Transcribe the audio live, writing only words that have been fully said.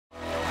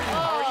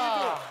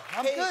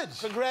I'm good.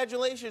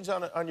 Congratulations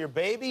on your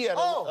baby and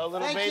a little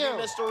thank baby, you.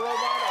 Mr. Robot.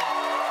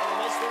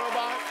 Mr.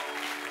 Robot.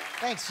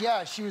 Thanks.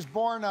 Yeah, she was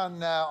born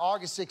on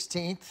August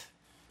 16th.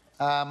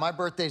 My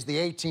birthday's the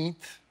 18th.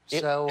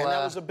 And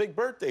that was a big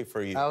birthday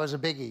for you. That was a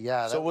biggie,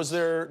 yeah.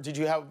 So did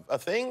you have a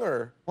thing,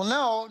 or? Well,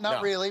 no,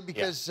 not really,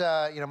 because,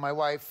 you know, my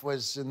wife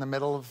was in the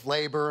middle of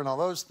labor and all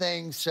those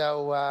things,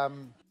 so,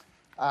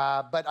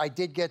 but I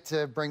did get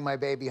to bring my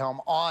baby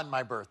home on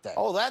my birthday.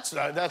 Oh, that's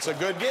a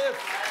good gift.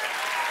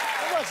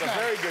 That's a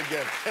very good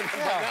gift.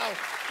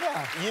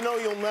 Now, you know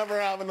you'll never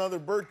have another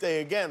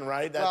birthday again,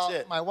 right? That's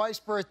it. My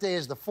wife's birthday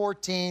is the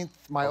 14th.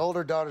 My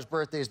older daughter's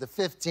birthday is the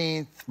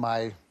 15th.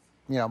 My,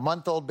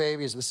 month-old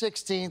baby is the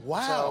 16th.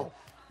 Wow. So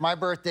my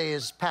birthday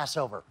is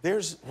Passover.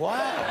 There's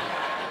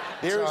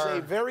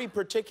a very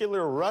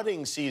particular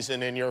rutting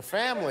season in your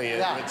family,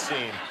 it would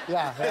seem.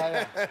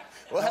 Yeah.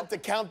 We'll have to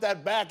count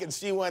that back and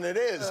see when it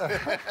is.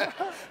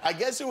 I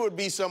guess it would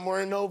be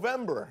somewhere in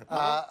November.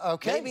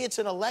 Okay. Maybe it's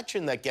an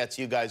election that gets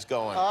you guys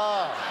going.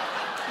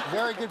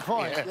 Very good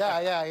point.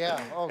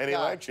 Yeah. Oh, an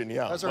election,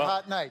 yeah. Those are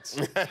hot nights.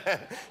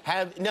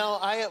 Now,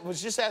 I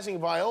was just asking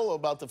Viola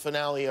about the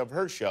finale of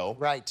her show.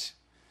 Right.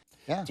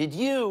 Yeah. Did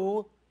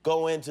you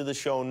go into the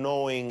show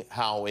knowing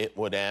how it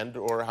would end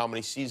or how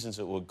many seasons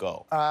it would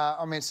go?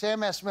 I mean, Sam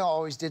Esmail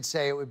always did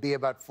say it would be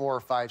about 4 or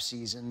 5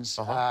 seasons.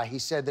 He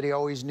said that he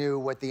always knew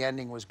what the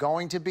ending was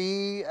going to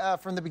be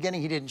from the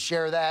beginning. He didn't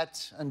share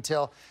that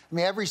until,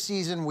 every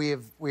season we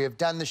have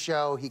done the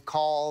show. He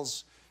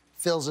calls,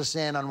 fills us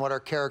in on what our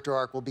character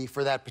arc will be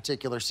for that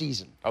particular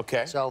season.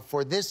 Okay. So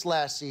for this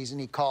last season,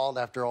 he called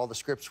after all the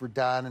scripts were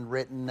done and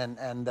written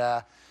and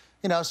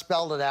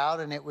spelled it out,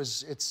 and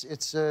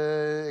it's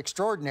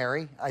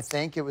extraordinary, I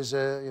think. It was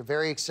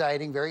very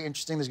exciting, very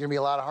interesting. There's going to be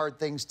a lot of hard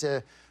things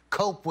to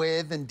cope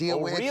with and deal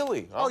with. Oh,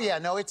 really? Oh, yeah,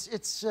 no, it's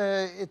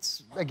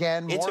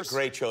again, It's more... a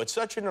great show. It's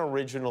such an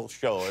original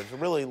show. It's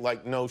really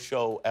like no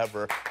show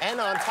ever. And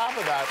on top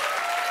of that,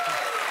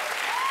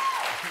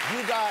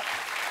 you got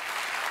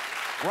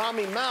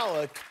Rami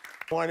Malek.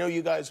 Well, I know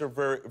you guys are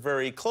very,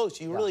 very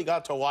close. You really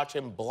got to watch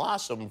him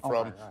blossom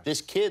from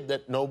this kid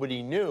that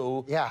nobody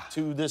knew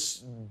to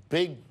this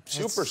big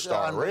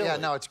superstar, really. Yeah,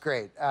 no, it's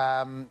great.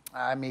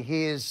 I mean,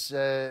 his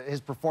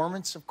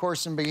performance, of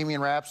course, in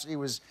Bohemian Rhapsody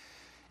was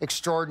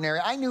extraordinary.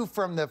 I knew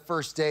from the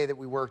first day that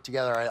we worked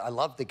together, I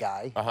loved the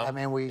guy. I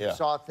mean, we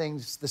saw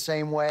things the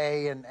same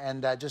way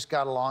and just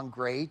got along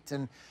great.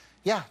 And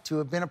yeah, to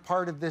have been a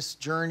part of this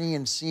journey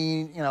and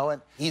seeing,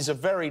 and he's a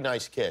very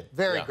nice kid.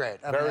 Very great.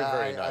 Very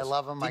nice. I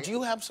love him. Did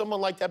you have someone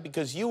like that?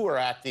 Because you were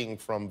acting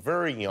from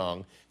very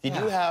young. Did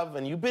you have,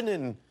 and you've been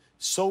in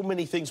so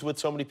many things with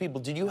so many people,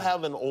 did you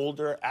have an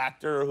older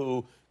actor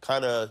who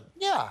kind of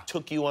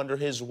took you under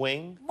his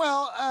wing?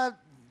 Well,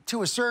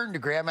 to a certain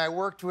degree. I mean, I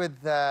worked with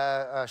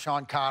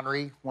Sean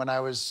Connery when I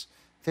was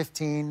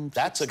 15,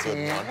 That's 16. a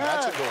good one.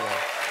 That's a good one.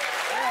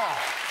 Yeah.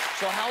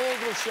 So how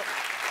old was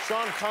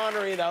Sean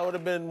Connery? That would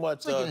have been,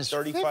 what,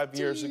 35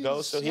 years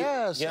ago? So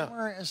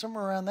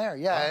somewhere around there.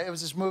 Yeah, it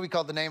was this movie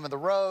called The Name of the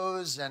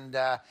Rose, and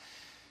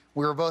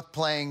we were both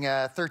playing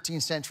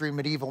 13th century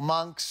medieval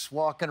monks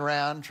walking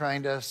around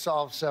trying to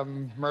solve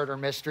some murder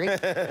mystery.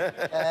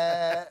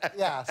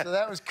 Yeah, so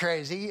that was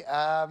crazy.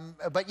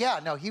 But yeah,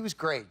 no, he was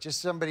great.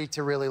 Just somebody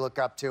to really look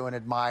up to and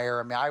admire.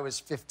 I mean, I was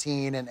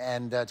 15,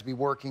 and to be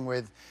working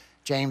with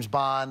James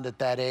Bond at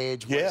that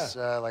age was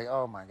like,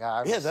 oh my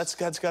God. Yeah, that's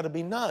got to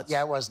be nuts.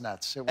 Yeah, it was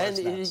nuts. It was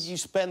nuts. Did you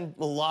spend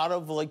a lot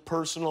of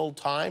personal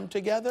time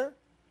together?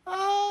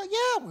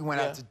 Yeah, we went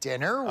out to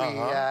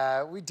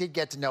dinner. We did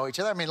get to know each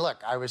other. I mean,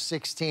 look, I was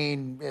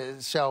 16,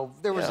 so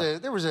there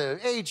was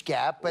a age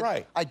gap,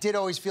 but I did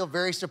always feel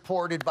very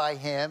supported by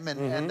him,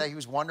 and he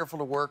was wonderful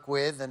to work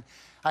with. And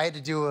I had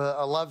to do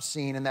a love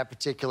scene in that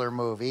particular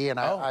movie, and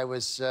I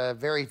was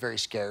very, very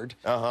scared.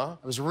 I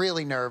was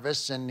really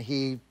nervous, and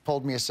he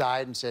pulled me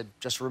aside and said,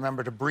 "Just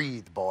remember to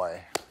breathe, boy."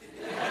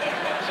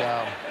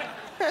 So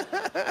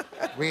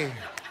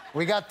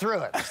we got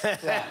through it.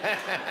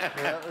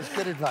 Yeah, it was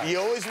good advice. You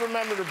always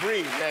remember to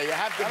breathe. Yeah, you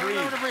have to breathe.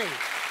 Remember to breathe.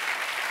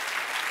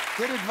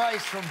 Good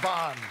advice from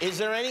Bond. Is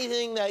there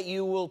anything that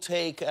you will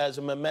take as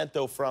a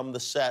memento from the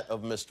set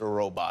of Mr.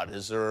 Robot?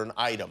 Is there an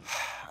item?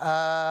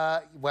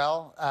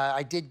 Well,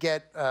 I did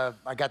get,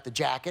 I got the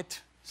jacket.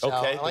 So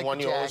okay, I like the one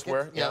you always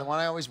wear? Yeah, the one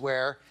I always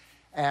wear.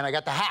 And I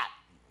got the hat,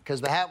 because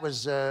the hat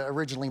was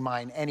originally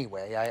mine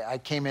anyway. I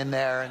came in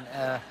there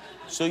and...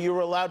 So you were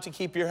allowed to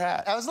keep your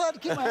hat? I was allowed to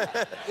keep my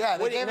hat. Yeah,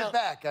 they gave it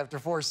back after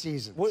 4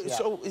 seasons.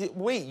 So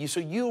wait,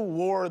 so you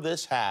wore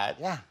this hat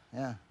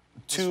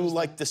to,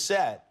 like, the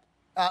set?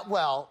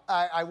 Well,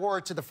 I wore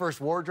it to the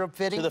first wardrobe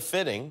fitting. To the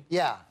fitting?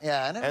 Yeah.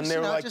 And they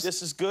were like,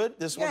 this is good?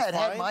 This one's fine?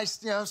 Yeah, it had my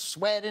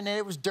sweat in it.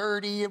 It was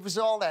dirty. It was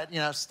all that,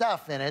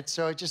 stuff in it.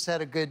 So it just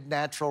had a good,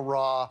 natural,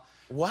 raw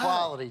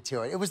quality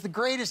to it. It was the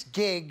greatest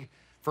gig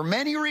for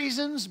many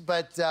reasons,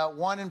 but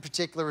one in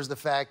particular was the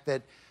fact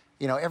that,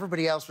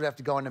 everybody else would have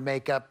to go into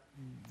makeup,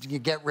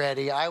 get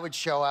ready. I would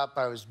show up.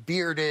 I was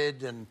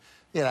bearded and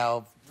you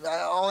know,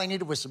 all I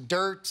needed was some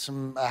dirt,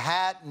 a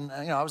hat, and,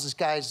 you know, I was this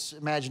guy's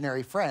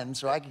imaginary friend,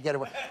 so I could get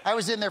away. I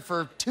was in there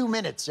for 2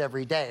 minutes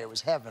every day. It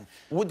was heaven.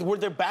 Were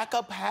there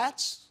backup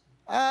hats?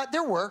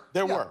 There were.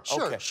 There were?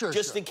 Sure, okay. sure.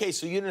 Just in case,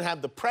 so you didn't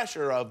have the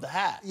pressure of the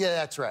hat. Yeah,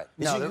 that's right.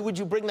 No, would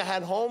you bring the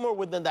hat home, or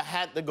would then the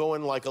hat to go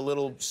in like a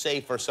little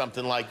safe or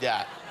something like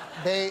that?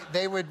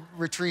 They would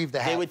retrieve the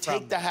hat. They would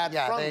take the hat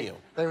from you.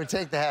 They would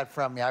take the hat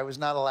from me. I was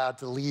not allowed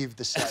to leave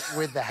the set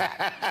with the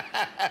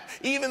hat.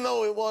 Even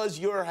though it was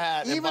your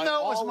hat. Even though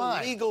it was mine.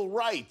 All legal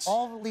rights.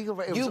 All legal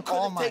rights. You could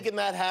have taken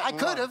that hat. I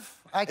could have.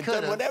 I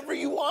could have. Whatever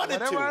you wanted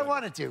to. Whatever I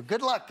wanted to.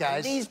 Good luck,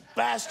 guys. And these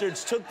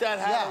bastards took that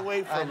hat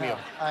away from you.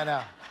 I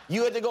know.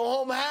 You had to go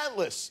home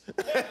hatless.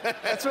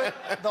 That's right.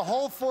 The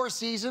whole 4th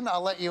season,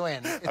 I'll let you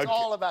in. It's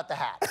all about the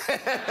hat.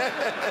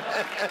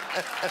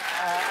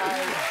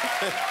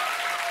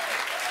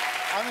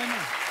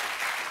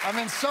 I'm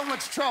in so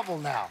much trouble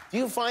now. Do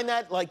you find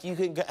that, like, you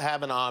can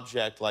have an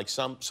object, like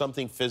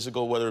something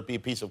physical, whether it be a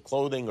piece of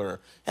clothing or,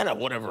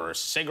 whatever, a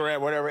cigarette,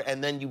 whatever,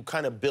 and then you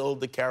kind of build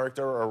the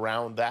character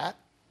around that?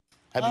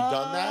 Have you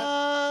done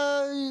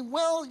that?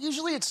 Well,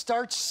 usually it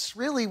starts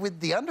really with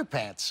the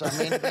underpants. I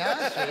mean, to be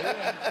honest with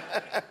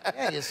you.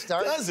 Yeah, you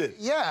start. Does it?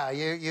 Yeah,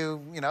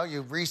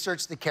 you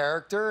research the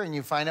character and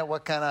you find out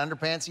what kind of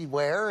underpants he'd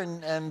wear,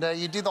 and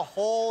you do the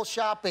whole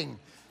shopping.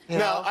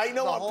 Now, I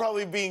know I'm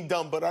probably being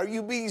dumb, but are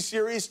you being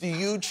serious? Do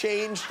you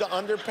change the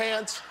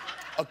underpants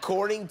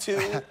according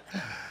to...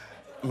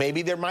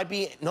 Maybe there might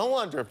be no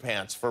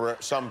underpants for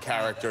some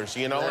characters,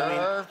 you know what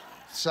I mean?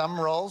 Some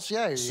roles,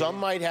 yeah. Some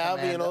might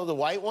have, you know, the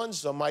white ones.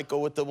 Some might go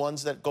with the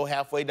ones that go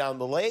halfway down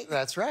the lake.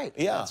 That's right.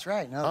 Yeah. That's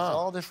right. No, there's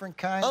all different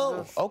kinds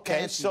of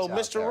okay. So,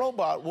 Mr.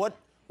 Robot,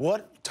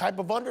 what type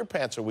of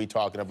underpants are we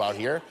talking about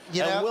here?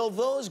 And will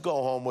those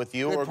go home with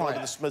you or go to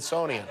the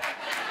Smithsonian?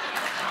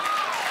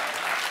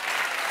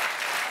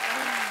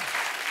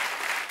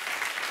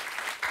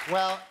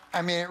 Well,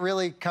 I mean, it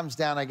really comes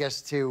down, I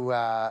guess, to,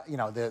 you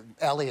know,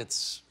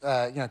 Elliot's, you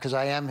know, because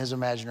I am his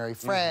imaginary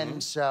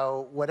friend,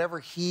 so whatever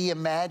he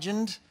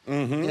imagined,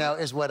 you know,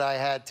 is what I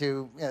had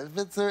to, you know,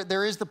 but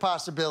there is the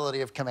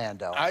possibility of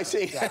Commando. I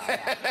see.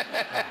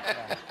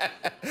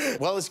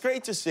 Well, it's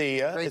great to see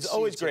you. It's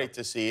always great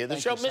to see you. The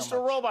show,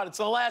 Mr. Robot, it's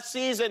the last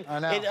season. I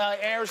know. It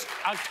airs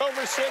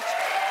October 6th,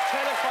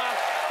 10 o'clock,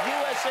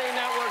 USA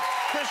Network.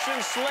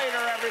 Christian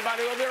Slater,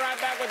 everybody. We'll be right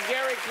back with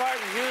Gary Clark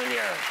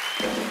Jr.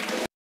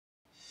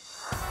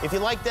 If you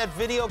like that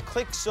video,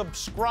 click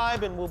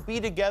subscribe, and we'll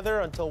be together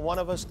until one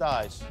of us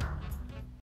dies.